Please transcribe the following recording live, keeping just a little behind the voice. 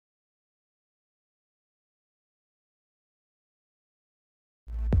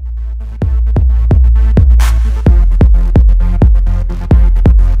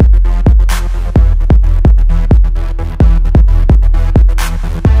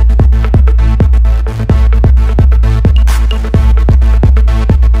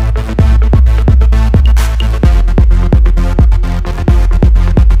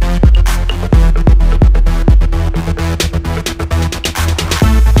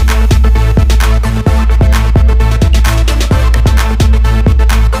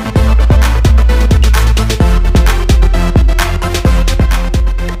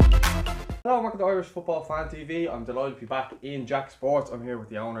Football Fan TV. I'm delighted to be back in Jack Sports. I'm here with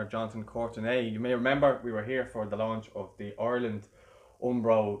the owner, Jonathan Courtenay. You may remember we were here for the launch of the Ireland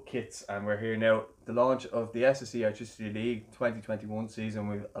Umbro kits, and we're here now the launch of the SSE Artistic League 2021 season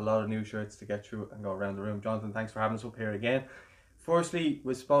with a lot of new shirts to get through and go around the room. Jonathan, thanks for having us up here again. Firstly,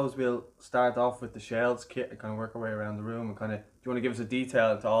 we suppose we'll start off with the Shells kit and kind of work our way around the room and kind of, do you want to give us a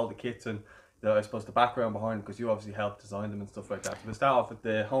detail to all the kits and I suppose the background behind it, because you obviously helped design them and stuff like that. So we'll start off with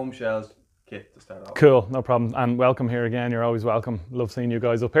the home Shells kit to start off. Cool, no problem, and welcome here again. You're always welcome. Love seeing you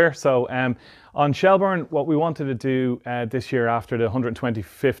guys up here. So on Shelburne, what we wanted to do this year, after the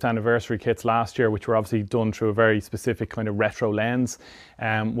 125th anniversary kits last year, which were obviously done through a very specific kind of retro lens,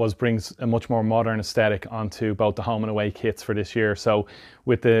 was bring a much more modern aesthetic onto both the home and away kits for this year. So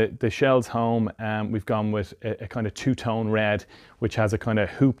with the Shells home, we've gone with a kind of two-tone red, which has a kind of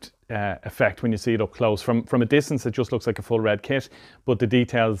hooped effect when you see it up close. From a distance, it just looks like a full red kit, but the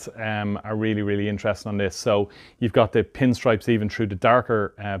details are really, really interesting on this. So you've got the pinstripes even through the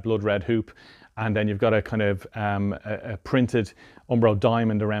darker blood red hoop, and then you've got a kind of a printed Umbro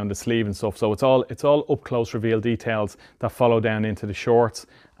diamond around the sleeve and stuff. So it's all up close reveal details that follow down into the shorts.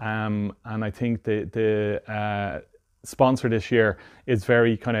 And I think the sponsor this year is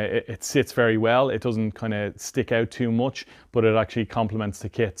very kind of, it sits very well. It doesn't kind of stick out too much, but it actually complements the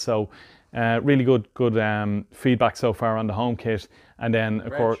kit. So really good feedback so far on the home kit. And then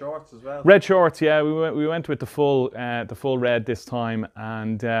of course red shorts as well. Red shorts, yeah. We went with the full red this time,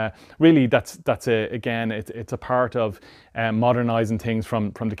 and really that's again it's a part of modernising things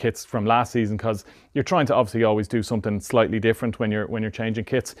from the kits from last season, because you're trying to obviously always do something slightly different when you're changing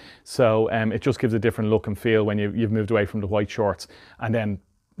kits. So it just gives a different look and feel when you've moved away from the white shorts, and then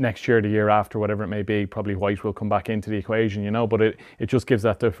next year, the year after, whatever it may be, probably white will come back into the equation, you know, but it just gives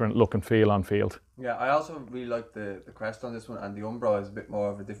that different look and feel on field. Yeah, I also really like the crest on this one, and the Umbro is a bit more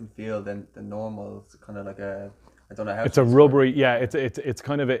of a different feel than the normal. It's kind of like a, I don't know how. It's a rubbery, yeah. It's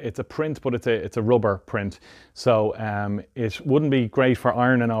kind of it's a print, but it's a rubber print. So it wouldn't be great for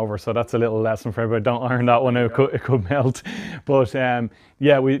ironing over. So that's a little lesson for everybody. Don't iron that one out; it could melt. But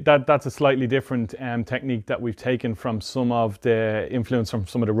yeah, that's a slightly different technique that we've taken from some of the influence from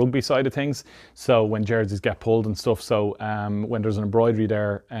some of the rugby side of things. So when jerseys get pulled and stuff, so when there's an embroidery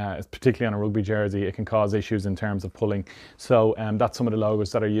there, particularly on a rugby jersey, it can cause issues in terms of pulling. So that's some of the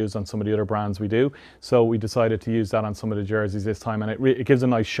logos that are used on some of the other brands we do. So we decided to use that on some of the jerseys this time, and it gives a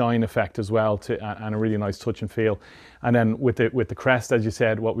nice shine effect as well, and a really nice touch and feel. And then with the crest, as you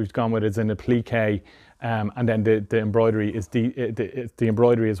said, what we've gone with is in the plique, and then the embroidery is the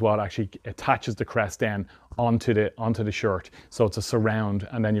embroidery is what actually attaches the crest then onto the shirt. So it's a surround,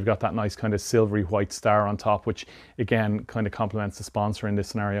 and then you've got that nice kind of silvery white star on top, which again kind of complements the sponsor in this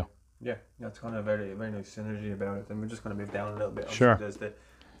scenario. Yeah, that's kind of very nice synergy about it. And we're just going to move down a little bit. Sure.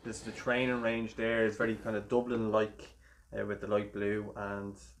 There's the training range there. It's very kind of Dublin-like with the light blue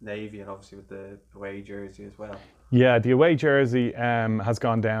and navy, and obviously with the away jersey as well. Yeah, the away jersey has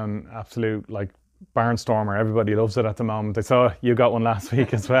gone down absolute like barnstormer. Everybody loves it at the moment. I saw you got one last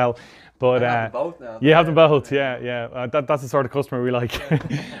week as well. But have them both now. You have them both, yeah. That's the sort of customer we like.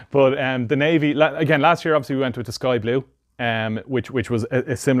 But the navy, again, last year obviously we went with the sky blue. Which was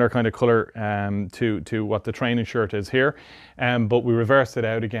a similar kind of colour to what the training shirt is here, but we reversed it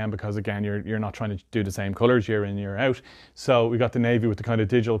out again because again you're not trying to do the same colours year in year out. So we got the navy with the kind of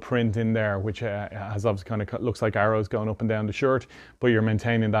digital print in there, which has obviously kind of looks like arrows going up and down the shirt, but you're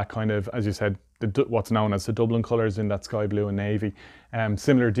maintaining that kind of, as you said, what's known as the Dublin colours in that sky blue and navy.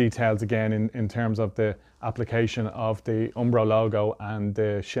 Similar details again in terms of the application of the Umbro logo and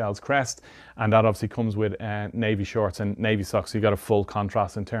the Shells crest, and that obviously comes with navy shorts and navy socks, so you got a full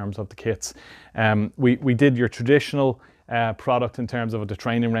contrast in terms of the kits. We did your traditional product in terms of the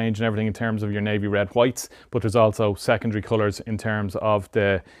training range and everything in terms of your navy red whites, but there's also secondary colours in terms of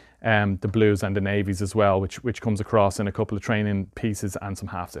the blues and the navies as well, which comes across in a couple of training pieces and some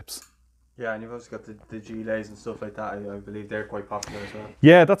half zips. Yeah, and you've also got the gilets and stuff like that. I believe they're quite popular as well.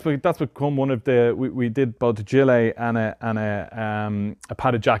 Yeah, that's become one of the. We did both a gilet and a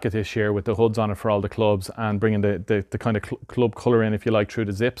padded jacket this year with the hoods on it for all the clubs, and bringing the kind of club colour in, if you like, through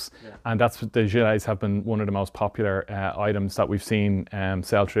the zips. Yeah. And that's the gilets have been one of the most popular items that we've seen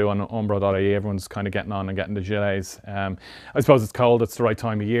sell through on Umbro.ie. Everyone's kind of getting on and getting the gilets. I suppose it's cold; it's the right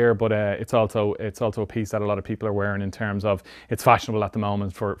time of year, but it's also a piece that a lot of people are wearing in terms of it's fashionable at the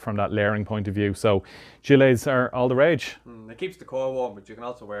moment from that layering point of view. So gilets are all the rage. It keeps the core warm, but you can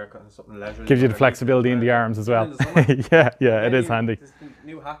also wear kind of something leisurely. Gives you the flexibility in the arms as well. Yeah, it is handy. This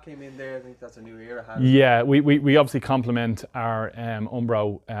new hat came in there. I think that's a new era hat. Yeah, we obviously complement our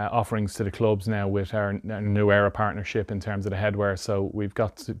Umbro offerings to the clubs now with our new era partnership in terms of the headwear. So we've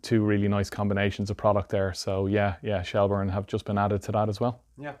got two really nice combinations of product there. So yeah, Shelburne have just been added to that as well.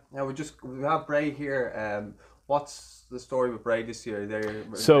 Yeah. Now we have Bray here. What's the story with Bray this year? They're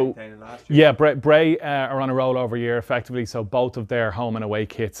maintaining last year. Yeah, Bray are on a rollover year effectively, so both of their home and away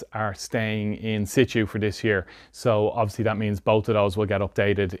kits are staying in situ for this year. So obviously that means both of those will get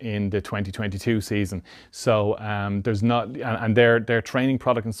updated in the 2022 season. So there's not, and their training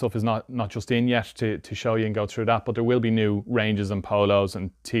product and stuff is not just in yet to show you and go through that, but there will be new ranges and polos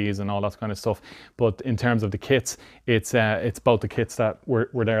and tees and all that kind of stuff. But in terms of the kits, it's both the kits that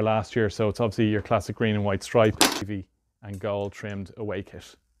were there last year. So it's obviously your classic green and white stripe and gold trimmed away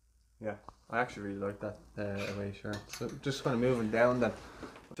kit. Yeah, I actually really like that away shirt. So just kind of moving down then.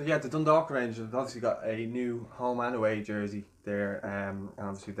 So yeah, the Dundalk range have obviously got a new home and away jersey there, and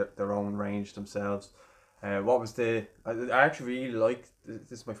obviously their own range themselves. What was I actually really liked,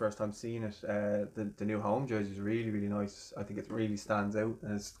 this is my first time seeing it, the new home jersey is really, really nice. I think it really stands out,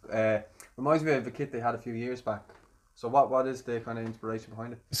 and it reminds me of a kit they had a few years back. So what is the kind of inspiration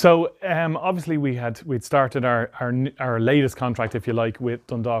behind it? So obviously we'd started our latest contract, if you like, with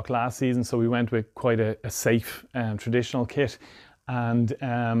Dundalk last season. So we went with quite a safe traditional kit,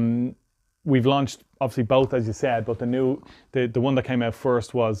 and we've launched obviously both, as you said, but the one that came out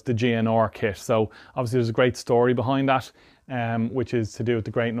first was the GNR kit. So obviously there's a great story behind that, which is to do with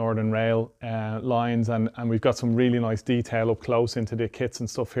the Great Northern Rail lines, and we've got some really nice detail up close into the kits and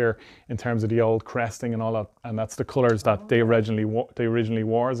stuff here in terms of the old cresting and all that, and that's the colours that they originally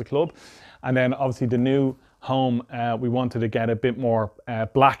wore as a club. And then obviously the new home, we wanted to get a bit more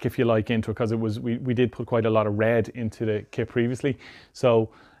black, if you like, into it, because we did put quite a lot of red into the kit previously. So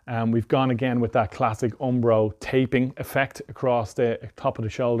we've gone again with that classic Umbro taping effect across the top of the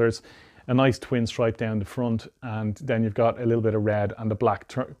shoulders, a nice twin stripe down the front, and then you've got a little bit of red and the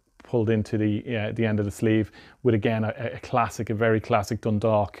black pulled into the end of the sleeve with, again, a very classic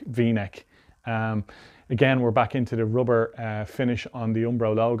Dundalk V-neck. Again, we're back into the rubber finish on the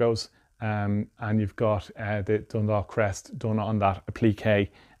Umbro logos, and you've got the Dundalk crest done on that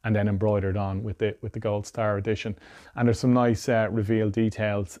applique and then embroidered on with the Gold Star edition. And there's some nice reveal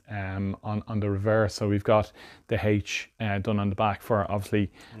details on the reverse. So we've got the H done on the back for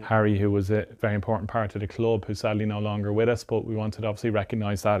obviously Harry, who was a very important part of the club, who's sadly no longer with us, but we wanted to obviously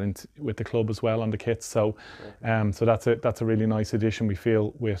recognise that with the club as well on the kits. So so that's a really nice addition, we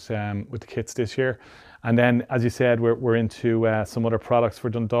feel, with the kits this year. And then, as you said, we're into some other products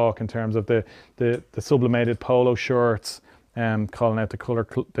for Dundalk in terms of the sublimated polo shirts, calling out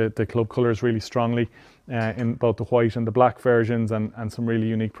the club colours really strongly in both the white and the black versions, and some really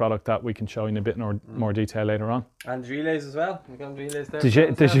unique product that we can show in a bit more detail later on. And gilets as well. You got gilets there.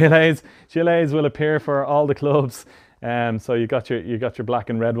 The gilets will appear for all the clubs. So you got your black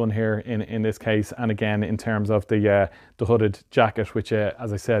and red one here in this case, and again in terms of the hooded jacket, which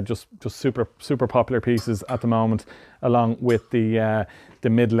as I said, just super popular pieces at the moment, along with the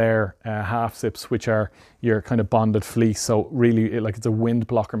mid-layer half zips, which are your kind of bonded fleece. So really, it's a wind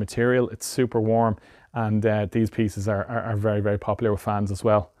blocker material. It's super warm, and these pieces are very, very popular with fans as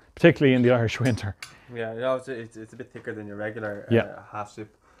well, particularly in the Irish winter. Yeah, it's a bit thicker than your regular half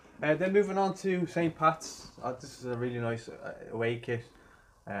zip. Then moving on to St. Pat's. This is a really nice away kit.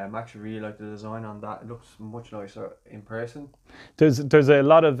 I actually really like the design on that. It looks much nicer in person. There's a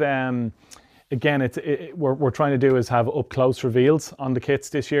lot of again, we're trying to do is have up close reveals on the kits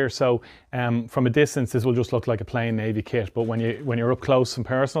this year. So from a distance, this will just look like a plain navy kit, but when you're up close and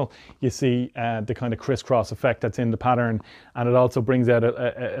personal, you see the kind of crisscross effect that's in the pattern, and it also brings out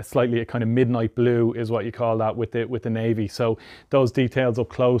a slightly kind of midnight blue, is what you call that, with the navy. So those details up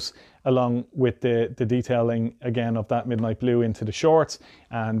close, along with the detailing again of that midnight blue into the shorts,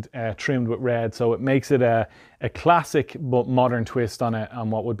 and trimmed with red, so it makes it a classic but modern twist on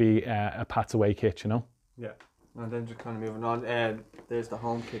what would be a Pat's away kit, you know. Yeah. And then just kind of moving on, there's the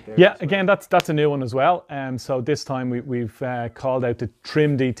home kit there. Yeah, again, that's a new one as well. So this time we've called out the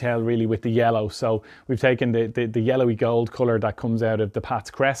trim detail really with the yellow. So we've taken the yellowy gold colour that comes out of the Pat's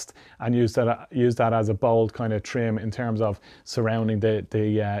crest and used that as a bold kind of trim in terms of surrounding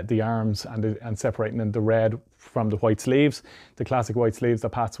the arms and separating the red from the white sleeves, the classic white sleeves that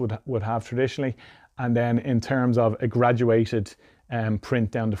Pat's would have traditionally. And then in terms of a graduated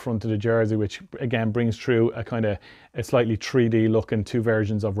print down the front of the jersey, which again brings through a kind of a slightly 3D look and two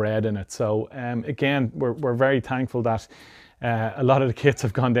versions of red in it. So again, we're very thankful that a lot of the kits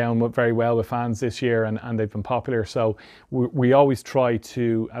have gone down very well with fans this year, and they've been popular. So we always try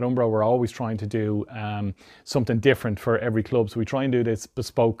to, at Umbro, we're always trying to do something different for every club. So we try and do this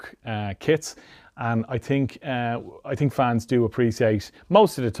bespoke kits. And I think fans do appreciate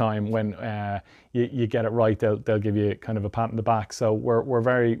most of the time when you get it right. They'll give you kind of a pat on the back. So we're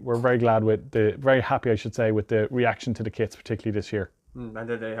very glad with very happy, I should say, with the reaction to the kits, particularly this year. And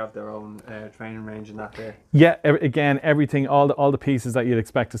do they have their own training range in that there? Yeah, again, everything, all the pieces that you'd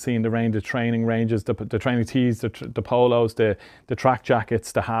expect to see in the range, the training ranges, the training tees, the polos, the track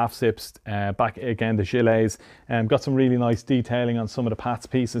jackets, the half zips, back again the gilets. Got some really nice detailing on some of the Pat's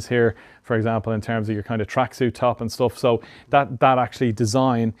pieces here, for example, in terms of your kind of tracksuit top and stuff. So that actually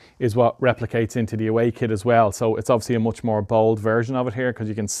design is what replicates into the away kit as well. So it's obviously a much more bold version of it here because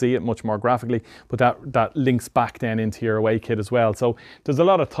you can see it much more graphically, but that links back then into your away kit as well. So there's a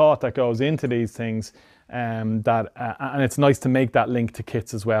lot of thought that goes into these things, and it's nice to make that link to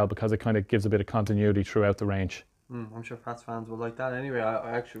kits as well because it kind of gives a bit of continuity throughout the range. I'm sure Pats fans will like that anyway.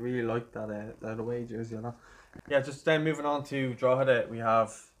 I actually really like that away jersey, you know. Yeah, just then moving on to Drogheda, we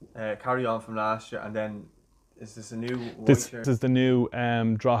have carry on from last year, and then is this a new This is the new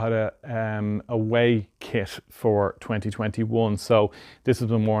Drogheda away kit for 2021. So this has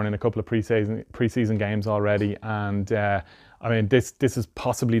been worn in a couple of pre-season games already, and I mean this is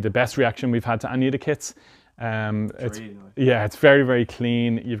possibly the best reaction we've had to any of the kits. It's really nice. Yeah, it's very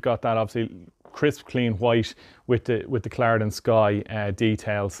clean. You've got that obviously crisp, clean white with the Clarendon sky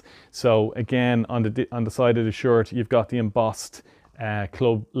details. So again, on the side of the shirt, you've got the embossed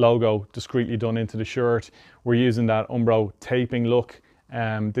club logo discreetly done into the shirt. We're using that Umbro taping look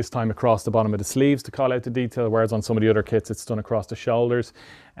this time across the bottom of the sleeves to call out the detail, whereas on some of the other kits it's done across the shoulders.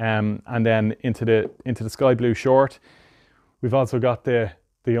 And then into the sky blue short, we've also got the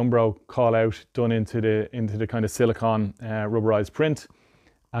Umbro call out done into the kind of silicone rubberized print,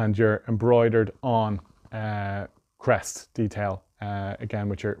 and your embroidered on crest detail again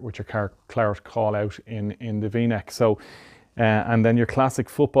with your claret call out in the V-neck. So and then your classic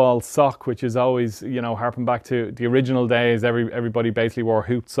football sock, which is always, you know, harping back to the original days. Everybody basically wore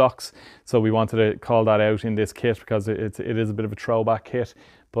hooped socks, so we wanted to call that out in this kit because it is a bit of a throwback kit.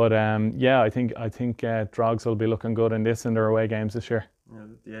 But yeah, I think Drogs will be looking good in this in their away games this year. Yeah,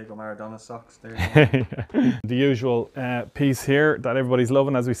 the Diego Maradona socks there. The usual piece here that everybody's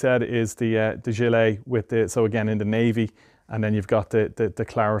loving, as we said, is the gilet with so again in the navy, and then you've got the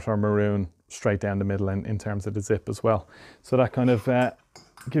claret or maroon straight down the middle in terms of the zip as well. So that kind of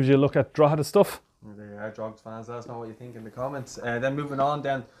gives you a look at Drogheda stuff. There you are, Drogs fans. Let us know what you think in the comments. Then moving on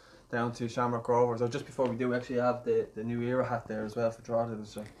down to Shamrock Rovers. So just before we do, we actually have the new era hat there as well for Drogheda.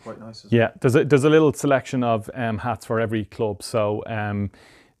 It's quite nice as well. Yeah, there's a little selection of hats for every club. So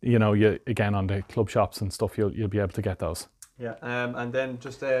you know, again on the club shops and stuff, you'll be able to get those. Yeah, and then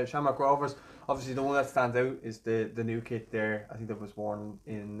just Shamrock Rovers. Obviously, the one that stands out is the new kit there. I think that was worn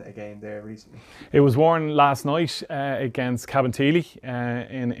in a game there recently. It was worn last night against Cabinteely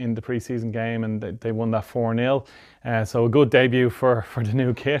in the pre-season game, and they won that 4-0. So a good debut for the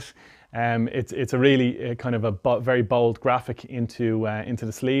new kit. It's a really kind of a very bold graphic into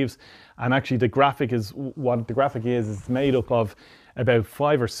the sleeves, and actually the graphic is it's made up of about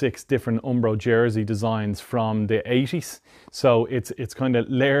 5 or 6 different Umbro jersey designs from the 80s. So it's kind of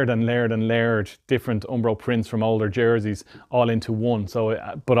layered and layered and layered different Umbro prints from older jerseys all into one.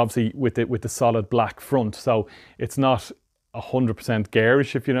 So but obviously with the solid black front. So it's not 100%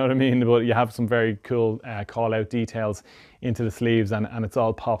 garish, if you know what I mean, but you have some very cool call out details into the sleeves, and it's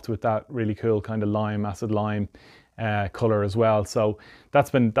all popped with that really cool kind of acid lime colour as well. So that's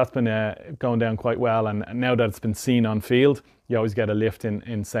been going down quite well, and now that it's been seen on field, you always get a lift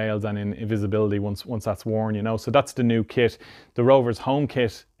in sales and in visibility once that's worn, you know. So that's the new kit. The Rovers home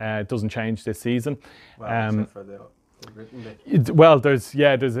kit doesn't change this season. Well, except for the well, there's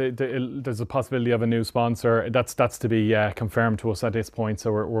a possibility of a new sponsor. That's to be confirmed to us at this point.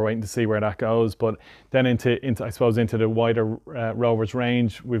 So we're waiting to see where that goes. But then into I suppose into the wider Rovers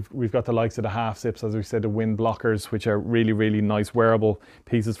range, we've got the likes of the half zips, as we said, the wind blockers, which are really nice wearable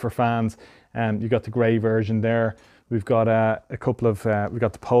pieces for fans. And you've got the grey version there. We've got a couple of we've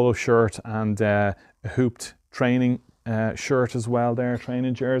got the polo shirt and a hooped training shirt as well there,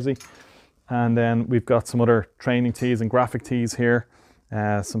 training jersey. And then we've got some other training tees and graphic tees here,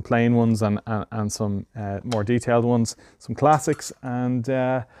 some plain ones and some more detailed ones, some classics, and you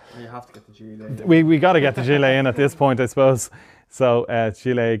have to get the gilet. We got to get the gilet in at this point, I suppose. So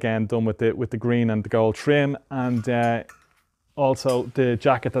gilet again done with the green and the gold trim, and also the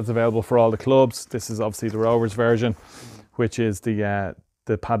jacket that's available for all the clubs. This is obviously the Rovers version, which is the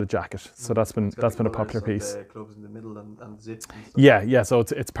the padded jacket. So that's been a popular piece. The clubs in the middle and zip. And stuff. Yeah. So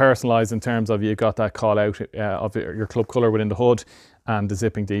it's personalised in terms of you got that call out of your club colour within the hood and the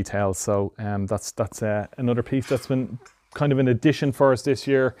zipping details. So that's another piece that's been kind of an addition for us this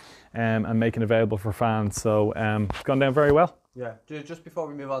year, and making available for fans. So it's gone down very well. Yeah, just before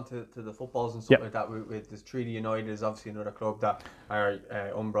we move on to the footballs and stuff like that, with this Treaty United is obviously another club that are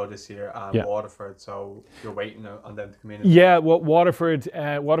Umbro this year, and Waterford, so you're waiting on them to come in. Yeah, well,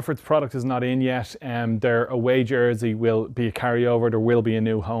 Waterford's product is not in yet. Their away jersey will be a carryover. There will be a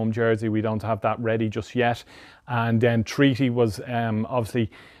new home jersey. We don't have that ready just yet. And then Treaty was obviously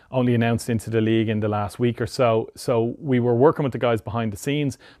only announced into the league in the last week or so. So we were working with the guys behind the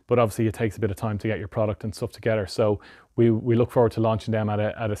scenes, but obviously it takes a bit of time to get your product and stuff together. So we look forward to launching them at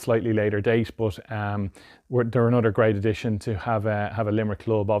a slightly later date, but they're another great addition to have a Limerick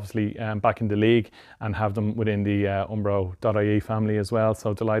club, obviously back in the league, and have them within the Umbro.ie family as well.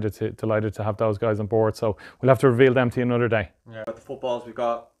 So delighted to have those guys on board. So we'll have to reveal them to you another day. Yeah, but the footballs we've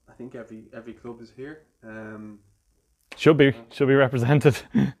got, I think every club is here. Should be represented.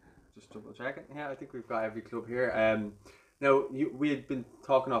 Just double checking. Yeah, I think we've got every club here. Now, we had been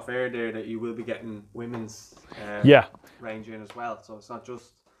talking off air there that you will be getting women's range in as well. So it's not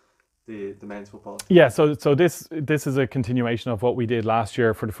just the men's football. Yeah, so this is a continuation of what we did last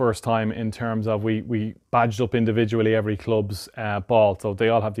year for the first time, in terms of we badged up individually every club's ball. So they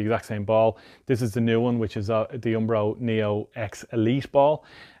all have the exact same ball. This is the new one, which is the Umbro Neo X Elite ball.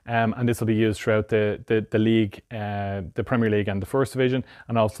 And this will be used throughout the league, the Premier League and the First Division,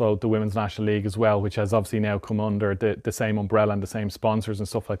 and also the Women's National League as well, which has obviously now come under the same umbrella and the same sponsors and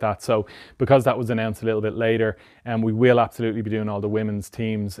stuff like that. So because that was announced a little bit later, we will absolutely be doing all the women's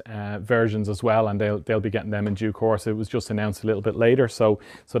teams versions as well, and they'll be getting them in due course. It was just announced a little bit later, so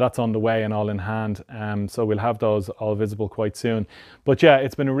that's on the way and all in hand. So we'll have those all visible quite soon. But yeah,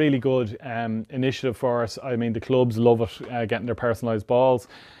 it's been a really good initiative for us. I mean, the clubs love it, getting their personalised balls.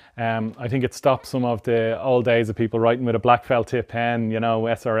 I think it stopped some of the old days of people writing with a black felt tip pen,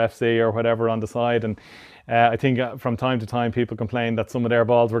 SRFC or whatever on the side. And I think from time to time people complained that some of their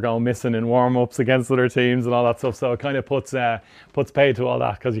balls were going missing in warm-ups against other teams and all that stuff. So it kind of puts paid to all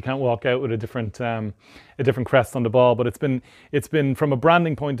that, because you can't walk out with a different crest on the ball. But it's been from a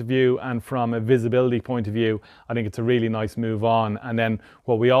branding point of view and from a visibility point of view, I think it's a really nice move on. And then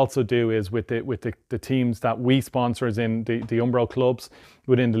what we also do is with the teams that we sponsor, as in the Umbro clubs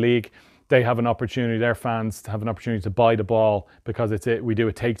within the league, they have an opportunity, their fans have an opportunity to buy the ball, because we do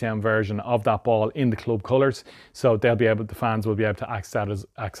a takedown version of that ball in the club colours. So the fans will be able to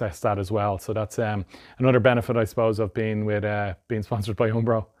access that as well. So that's another benefit, I suppose, of being sponsored by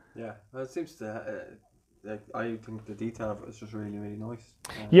Umbro. Yeah, well, it seems to. I think the detail of it is just really, really nice.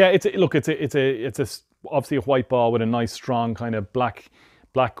 Yeah, it's obviously a white ball with a nice strong kind of black,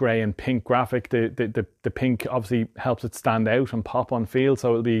 grey and pink graphic. The pink obviously helps it stand out and pop on field,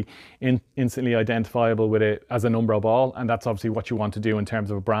 so it'll be instantly identifiable with it as an Umbro ball, and that's obviously what you want to do in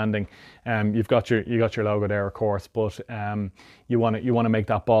terms of branding. You've got your logo there, of course, but you want to make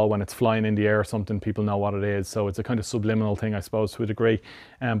that ball, when it's flying in the air or something, people know what it is. So it's a kind of subliminal thing, I suppose, to a degree.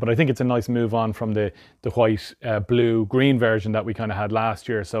 But I think it's a nice move on from the white, blue, green version that we kind of had last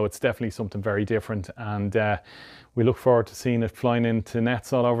year. So it's definitely something very different, and we look forward to seeing it flying into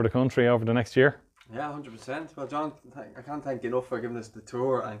nets all over the country over the next year. Yeah, 100%. Well, John, I can't thank you enough for giving us the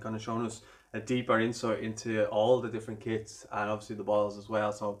tour and kind of showing us a deeper insight into all the different kits and obviously the balls as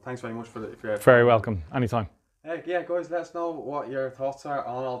well. So thanks very much for your Very welcome. Anytime. Yeah, guys, let us know what your thoughts are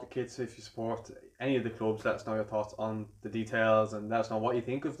on all the kits. If you support any of the clubs, let us know your thoughts on the details, and let us know what you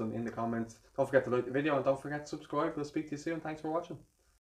think of them in the comments. Don't forget to like the video, and don't forget to subscribe. We'll speak to you soon. Thanks for watching.